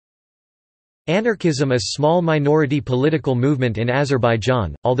Anarchism is small minority political movement in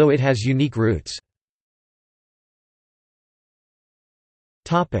Azerbaijan, although it has unique roots.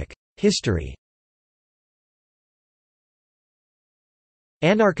 History.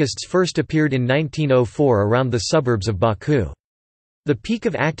 Anarchists first appeared in 1904 around the suburbs of Baku. The peak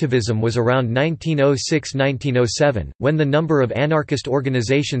of activism was around 1906–1907, when the number of anarchist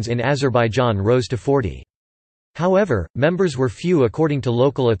organizations in Azerbaijan rose to 40. However, members were few according to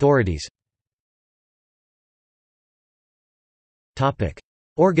local authorities.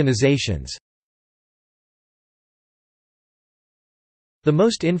 Organizations. The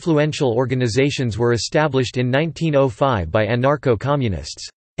most influential organizations were established in 1905 by anarcho-communists.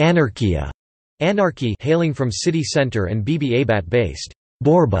 Anarchy hailing from city center and BB-Abat-based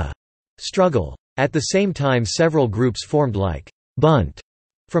Borba struggle. At the same time several groups formed like Bunt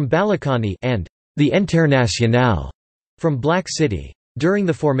from Balakani and the Internationale from Black City. During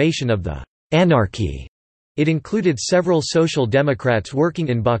the formation of the Anarchy, it included several social democrats working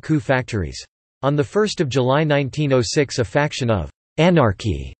in Baku factories. On 1 July 1906 a faction of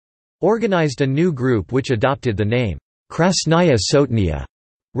Anarchy organized a new group which adopted the name Krasnaya Sotnia,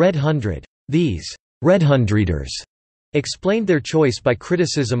 Red Hundred. These Red Hundreders explained their choice by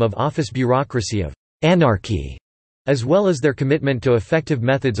criticism of office bureaucracy of anarchy, as well as their commitment to effective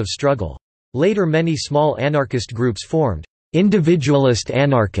methods of struggle. Later many small anarchist groups formed: Individualist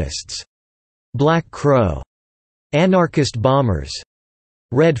Anarchists, Black Crow, Anarchist Bombers,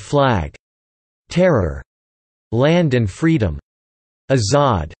 Red Flag, Terror, Land and Freedom,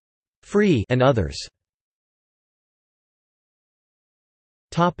 Azad, Free, and others.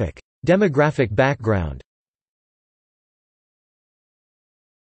 Demographic background.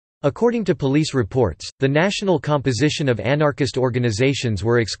 According to police reports, the national composition of anarchist organizations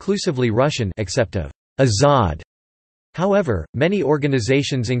were exclusively Russian except of Azad. However, many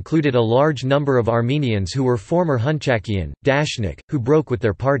organizations included a large number of Armenians who were former Hunchakian, Dashnik, who broke with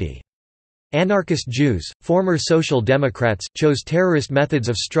their party. Anarchist Jews, former Social Democrats, chose terrorist methods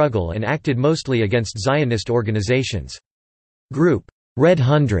of struggle and acted mostly against Zionist organizations. Group Red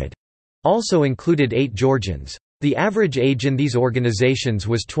Hundred also included 8 Georgians. The average age in these organizations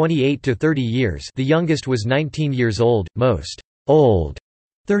was 28 to 30 years. The youngest was 19 years old, most old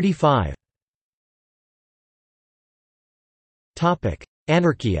 35.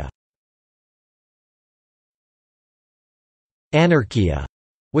 Anarchia. Anarchia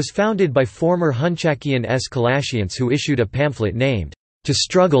was founded by former Hunchakian Kalashians who issued a pamphlet named, To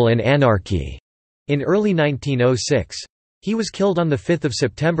Struggle and Anarchy, in early 1906. He was killed on 5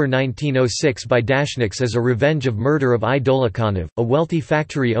 September 1906 by Dashniks as a revenge of murder of I. Dolakanov, a wealthy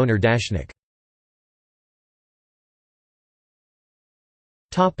factory owner Dashnik.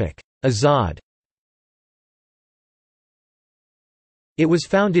 Azad. It was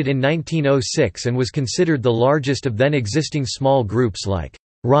founded in 1906 and was considered the largest of then existing small groups like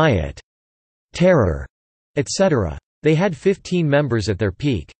Riot, Terror, etc. They had 15 members at their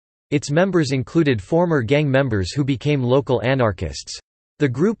peak. Its members included former gang members who became local anarchists. The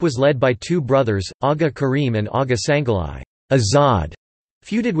group was led by 2 brothers, Aga Karim and Aga Sangalai. Azad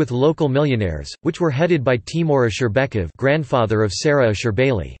feuded with local millionaires, which were headed by Timur Ashurbekov, grandfather of Sarah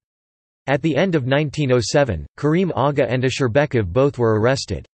Ashurbeyli. At the end of 1907, Karim Aga and Ashurbekov both were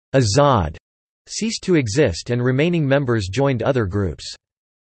arrested. Azad ceased to exist and remaining members joined other groups.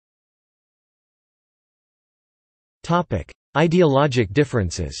 Ideologic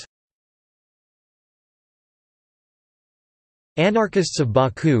differences. Anarchists of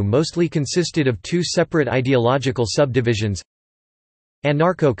Baku mostly consisted of 2 separate ideological subdivisions: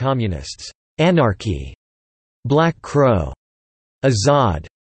 Anarcho-communists, Anarchy, Black Crow, Azad,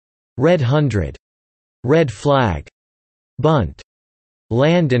 Red Hundred, Red Flag, Bunt,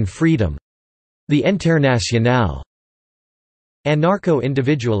 Land and Freedom, the Internationale,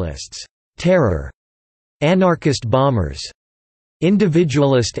 Anarcho-individualists, Terror, Anarchist Bombers,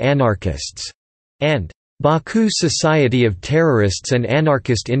 Individualist Anarchists, and Baku Society of Terrorists and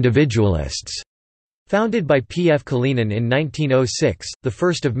Anarchist Individualists, founded by P. F. Kalinin in 1906,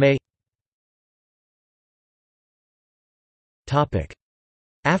 1 May.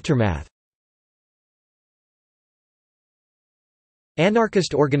 Aftermath.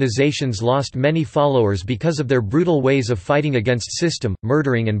 Anarchist organizations lost many followers because of their brutal ways of fighting against system,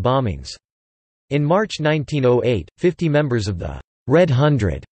 murdering and bombings. In March 1908, 50 members of the Red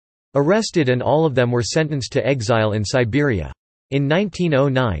Hundred arrested and all of them were sentenced to exile in Siberia. In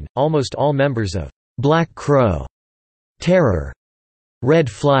 1909, almost all members of Black Crow, Terror, Red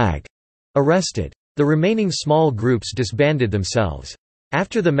Flag arrested. The remaining small groups disbanded themselves.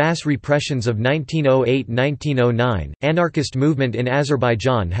 After the mass repressions of 1908–1909, anarchist movement in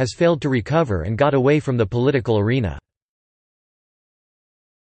Azerbaijan has failed to recover and got away from the political arena.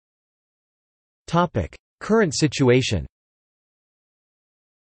 Current situation.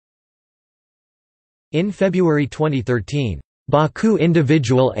 In February 2013, Baku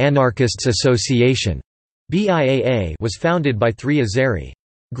Individual Anarchists Association (BIAA) was founded by three Azeri.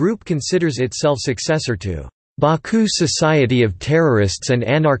 Group considers itself successor to Baku Society of Terrorists and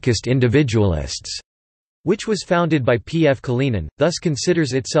Anarchist Individualists, which was founded by P. F. Kalinin, thus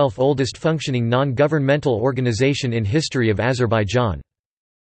considers itself oldest functioning non-governmental organization in history of Azerbaijan.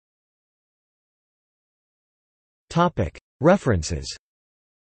 References.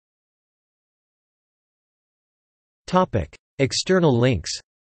 External links.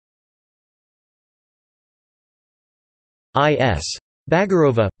 I.S.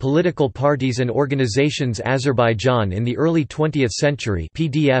 Bagarova, Political Parties and Organizations Azerbaijan in the Early 20th Century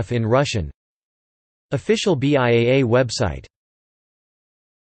PDF in Russian. Official BIAA website